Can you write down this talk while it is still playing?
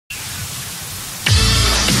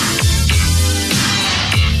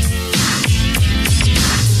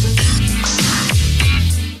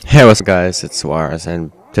Hey, what's up guys, it's Suarez,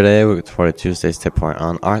 and today for the Tuesday's tip point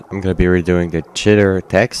on art, I'm going to be redoing the jitter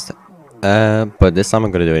text, but this time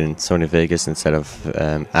I'm going to do it in Sony Vegas instead of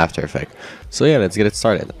After Effects. So yeah, let's get it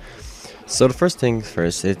started. So the first thing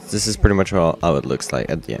first, this is pretty much how it looks like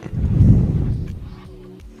at the end.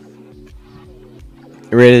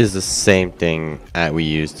 It really is the same thing that we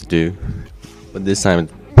used to do, but this time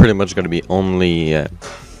it's pretty much going to be only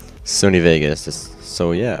Sony Vegas.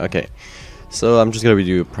 So yeah, okay. So I'm just gonna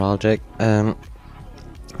redo a project.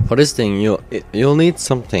 For this thing, you'll need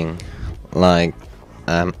something like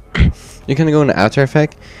you can go into After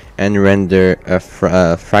Effects and render a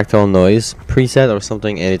fractal noise preset or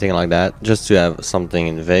something, anything like that, just to have something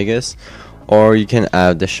in Vegas. Or you can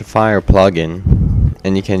add the Fire plugin,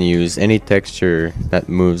 and you can use any texture that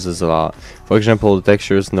moves as a lot. For example, the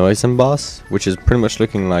texture is noise emboss, which is pretty much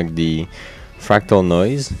looking like the fractal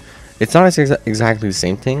noise. It's not exactly the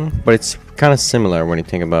same thing, but it's kind of similar when you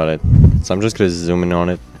think about it. So I'm just gonna zoom in on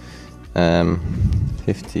it.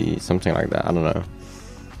 50, something like that, I don't know.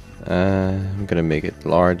 I'm gonna make it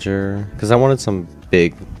larger because I wanted some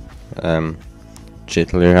big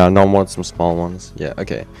jittery. I don't want some small ones. Yeah,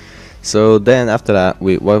 okay. So then after that,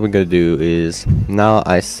 what we're gonna do is, now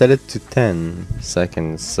I set it to 10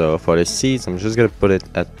 seconds. So for the seeds, I'm just gonna put it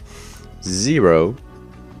at 0.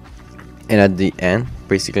 And at the end,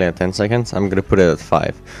 basically at 10 seconds, I'm gonna put it at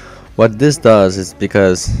 5. What this does is,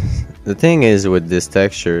 because the thing is with this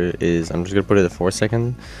texture is, I'm just gonna put it at 4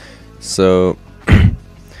 seconds. So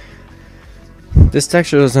this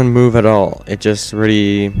texture doesn't move at all. It's just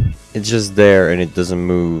there and it doesn't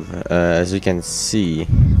move. As you can see,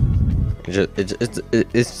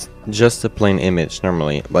 it's just a plain image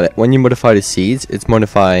normally. But when you modify the seeds, it's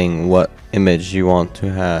modifying what image you want to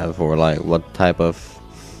have, or like what type of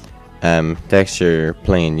texture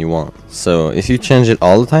plane you want. So if you change it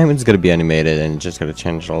all the time, it's gonna be animated and it's just gonna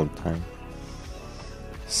change all the time.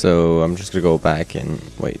 So I'm just gonna go back and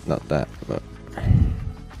wait, not that, but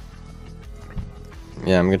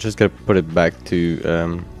yeah, I'm just gonna put it back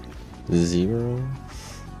to 0.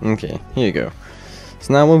 Okay, here you go.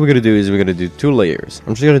 So now what we're gonna do is we're gonna do 2 layers.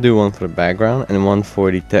 I'm just gonna do one for the background and one for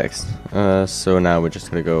the text. So now we're just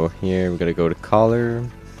gonna go here, we're gonna go to color.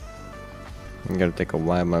 I'm gonna take a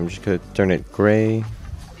while, but I'm just gonna turn it gray.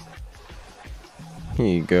 Here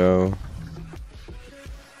you go.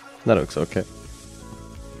 That looks okay.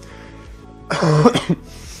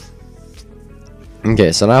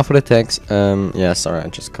 Okay, so now for the text. Yeah, sorry, I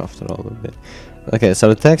just coughed it a little bit. Okay, so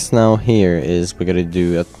the text now here is, we're gonna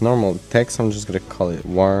do a normal text. I'm just gonna call it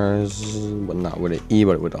wars, but not with an E,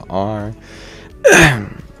 but with an R.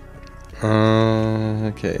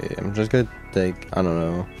 Okay, I'm just gonna take, I don't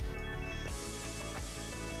know.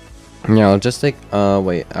 Yeah, I'll just take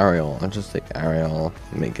wait, Arial. I'll just take Arial,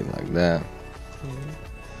 make it like that.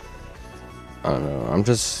 I don't know, I'm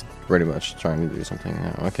just pretty much trying to do something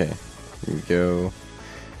now. Okay, here we go.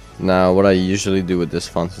 Now what I usually do with this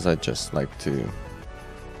font is I just like to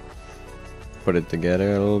put it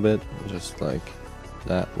together a little bit, just like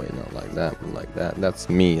that. Wait, not like that, but like that. That's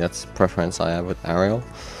me, that's preference I have with Arial.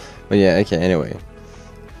 But yeah, okay, anyway.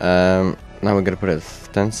 Now we're gonna put it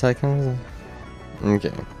 10 seconds.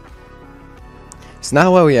 Okay. So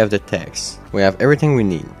now while we have the text, we have everything we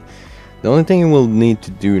need. The only thing we'll need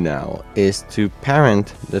to do now is to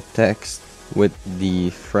parent the text with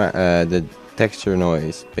the texture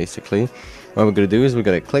noise, basically. What we're gonna do is we're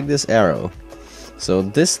gonna click this arrow. So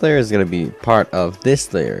this layer is gonna be part of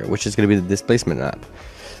this layer, which is gonna be the displacement map.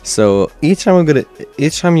 So each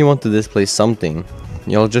time you want to display something,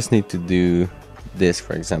 you'll just need to do this,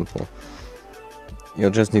 for example. You'll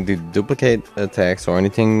just need to duplicate a text or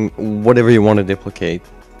anything, whatever you want to duplicate,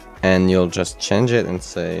 and you'll just change it and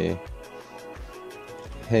say,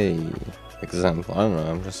 hey, example. I don't know,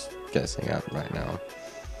 I'm just guessing out right now.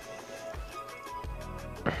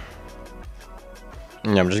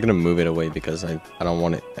 Yeah, I'm just gonna move it away because I don't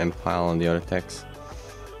want it empile on the other text.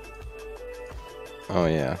 Oh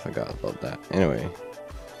yeah, I forgot about that. Anyway,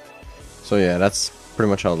 so yeah, that's pretty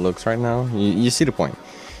much how it looks right now. You see the point.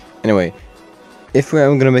 Anyway, if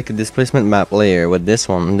I'm gonna make a displacement map layer with this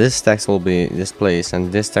one, this text will be displaced,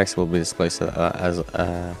 and this text will be displaced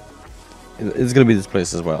it's gonna be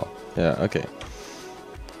displaced as well. Yeah, okay.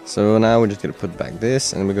 So now we're just gonna put back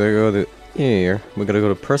this, and we're gonna go to here. We're gonna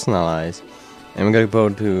go to personalize, and we're gonna go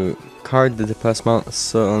to card de déplacement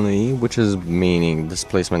Sony, which is meaning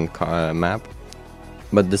displacement map,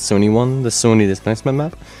 but the Sony one, the Sony displacement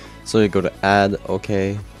map. So you go to add,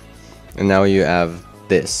 okay, and now you have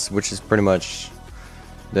this, which is pretty much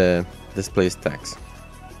the displaced text.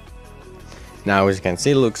 Now as you can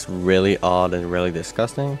see, it looks really odd and really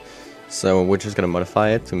disgusting. So we're just gonna modify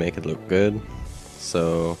it to make it look good.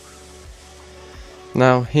 So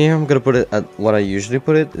now here I'm gonna put it at what I usually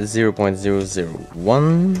put it,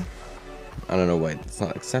 0.001. I don't know why it's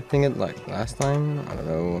not accepting it like last time. I don't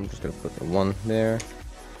know. I'm just gonna put the 1 there,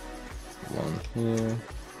 1 here,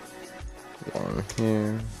 1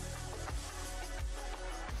 here.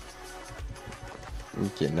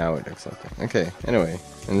 Okay, now it's accepting. Okay, anyway,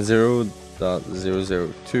 and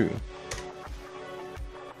 0.002.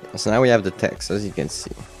 So now we have the text, as you can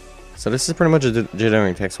see. So this is pretty much a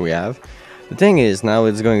jittering text we have. The thing is, now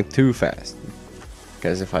it's going too fast.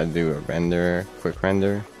 Because if I do a render, quick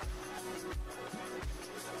render,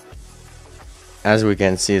 as we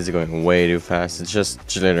can see, it's going way too fast. It's just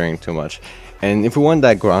jittering too much. And if we want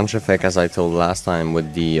that grunge effect, as I told last time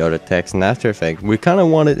with the other text and After Effects, we kind of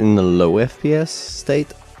want it in the low FPS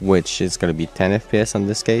state, which is going to be 10 FPS in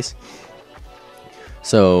this case.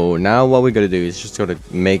 So now what we're going to do is just going to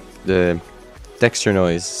make the texture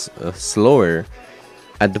noise slower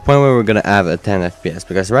at the point where we're going to have a 10 FPS.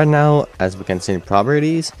 Because right now, as we can see in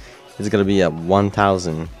properties, it's going to be at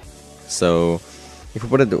 1000. So if we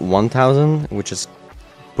put it at 1000, which is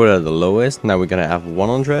put it at the lowest, now we're going to have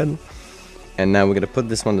 100. And now we're going to put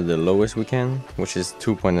this one at the lowest we can, which is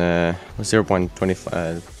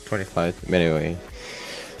 0.25. Anyway.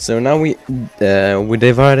 So now we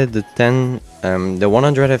divided the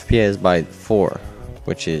 100 FPS by 4,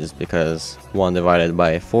 which is because 1 divided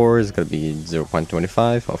by 4 is going to be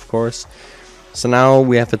 0.25, of course. So now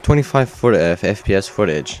we have a 25 FPS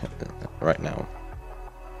footage right now.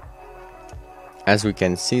 As we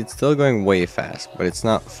can see, it's still going way fast, but it's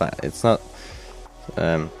not fast. It's not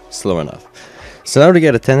slow enough. So now to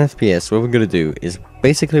get a 10 FPS, what we're going to do is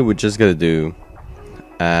basically we're just going to do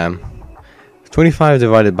 25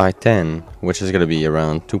 divided by 10, which is going to be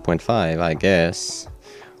around 2.5, I guess.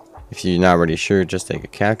 If you're not really sure, just take a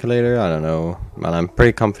calculator. I don't know, but I'm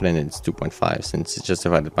pretty confident it's 2.5 since it's just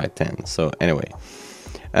divided by 10. So anyway,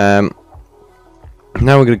 now we're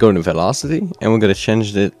going to go to velocity, and we're going to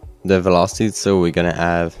change the velocity, so we're going to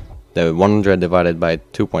have the 100 divided by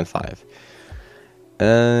 2.5.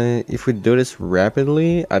 If we do this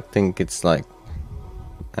rapidly, I think it's like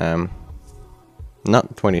not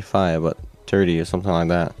 25 but 30 or something like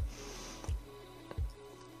that,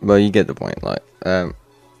 but you get the point. Like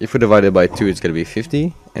if we divide it by 2, it's gonna be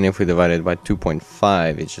 50, and if we divide it by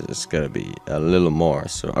 2.5, it's just gonna be a little more,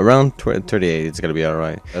 so around 38 it's gonna be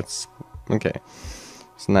alright. That's okay.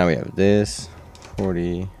 So now we have this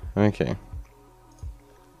 40.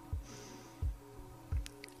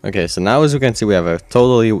 Okay, so now as we can see, we have a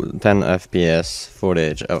totally 10 FPS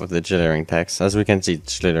footage of the jittering text. As we can see,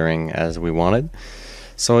 it's jittering as we wanted.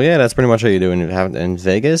 So yeah, that's pretty much how you do it in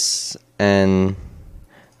Vegas. And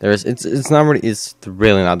it's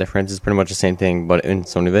really not different. It's pretty much the same thing, but in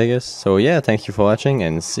Sony Vegas. So yeah, thank you for watching,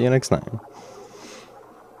 and see you next time.